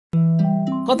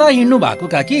कता हिँड्नु भएको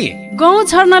काकी? गहुँ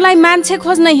छर्नलाई मान्छे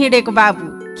खोज्न हिँडेको बाबु।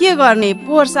 के गर्ने,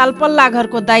 पोहोर साल पल्ला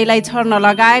घरको दाइलाई छर्न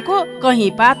लगाएको, कहीँ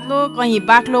पातलो कहीँ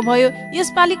बाक्लो भयो।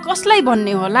 यसपालि कसलाई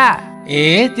भन्ने होला?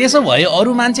 ए त्यसो भए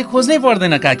अरू मान्छे खोज्नै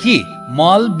पर्दैन काकी।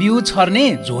 मल बिउ छर्ने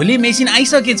झोले मेसिन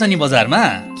आइसकेछ नि बजारमा।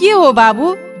 के हो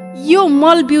बाबु यो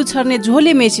मल बिउ छर्ने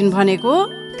झोले मेसिन भनेको?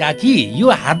 काकी यो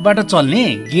हातबाट चल्ने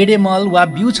गेडे मल वा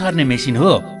बिउ छर्ने मेसिन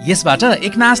हो। यसबाट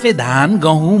एकनासले धान,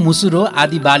 गहुँ, मुसुरो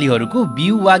आदि बालीहरूको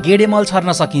बिउ वा गेडे मल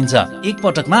छर्न सकिन्छ। एक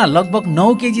पटकमा लगभग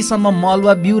 9 केजी सम्म मल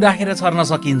वा बिउ राखेर छर्न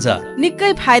सकिन्छ।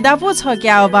 निकै फाइदा पो छ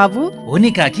क्या हो बाबु? हो नि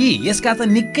काकी, यसका त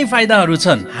निकै फाइदाहरू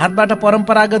छन्। हातबाट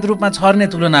परम्परागत रूपमा छर्ने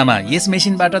तुलनामा यस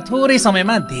मेसिनबाट थोरै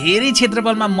समयमा धेरै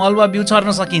क्षेत्रफलमा मल वा बिउ छर्न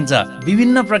सकिन्छ।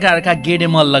 विभिन्न प्रकारका गेडे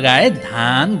मल लगायत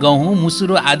धान, गहुँ,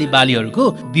 मुसुरो आदि बालीहरूको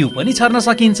बिउ पनि छर्न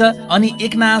सकिन्छ। अनि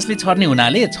एकनासले छर्ने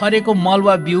हुनाले छरेको मल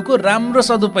वा बिउको राम्रो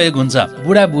सदुपयोग हुन्छ।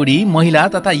 बुढाबुढी, महिला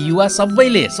तथा युवा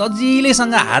सबैले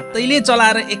सजिलैसँग हातैले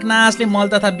चलाएर एकनासले मल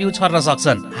तथा बिउ छर्न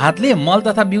सक्छन्। हातले मल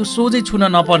तथा बिउ सोझै छुन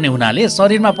नपर्ने हुनाले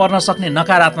शरीरमा पर्न सक्ने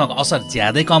नकारात्मक असर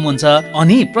ज्यादै कम हुन्छ।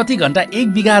 अनि प्रति घण्टा 1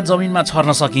 बिघा जमिनमा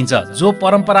छर्न सकिन्छ, जो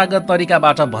परम्परागत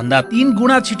तरिकाबाट भन्दा 3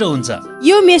 गुणा छिटो हुन्छ।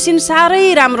 यो मेसिन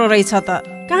साह्रै राम्रो रहेछ त।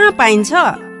 कहाँ पाइन्छ?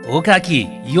 हो काकी,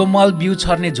 यो मल बिउ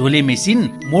छर्ने झोले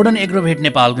मेसिन मोडर्न एग्रोभेट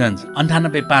नेपालगञ्ज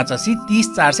 9858 30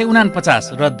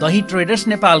 449 र दही ट्रेडर्स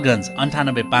नेपालगञ्ज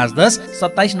 9851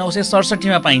 27 967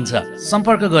 मा पाइन्छ।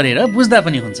 सम्पर्क गरेर बुझ्दा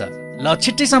पनि हुन्छ। ल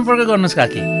छिट्टै सम्पर्क गर्नुस्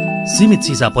काकी। सीमित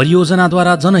सिसा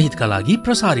परियोजनाद्वारा जनहितका लागि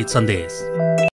प्रसारित सन्देश।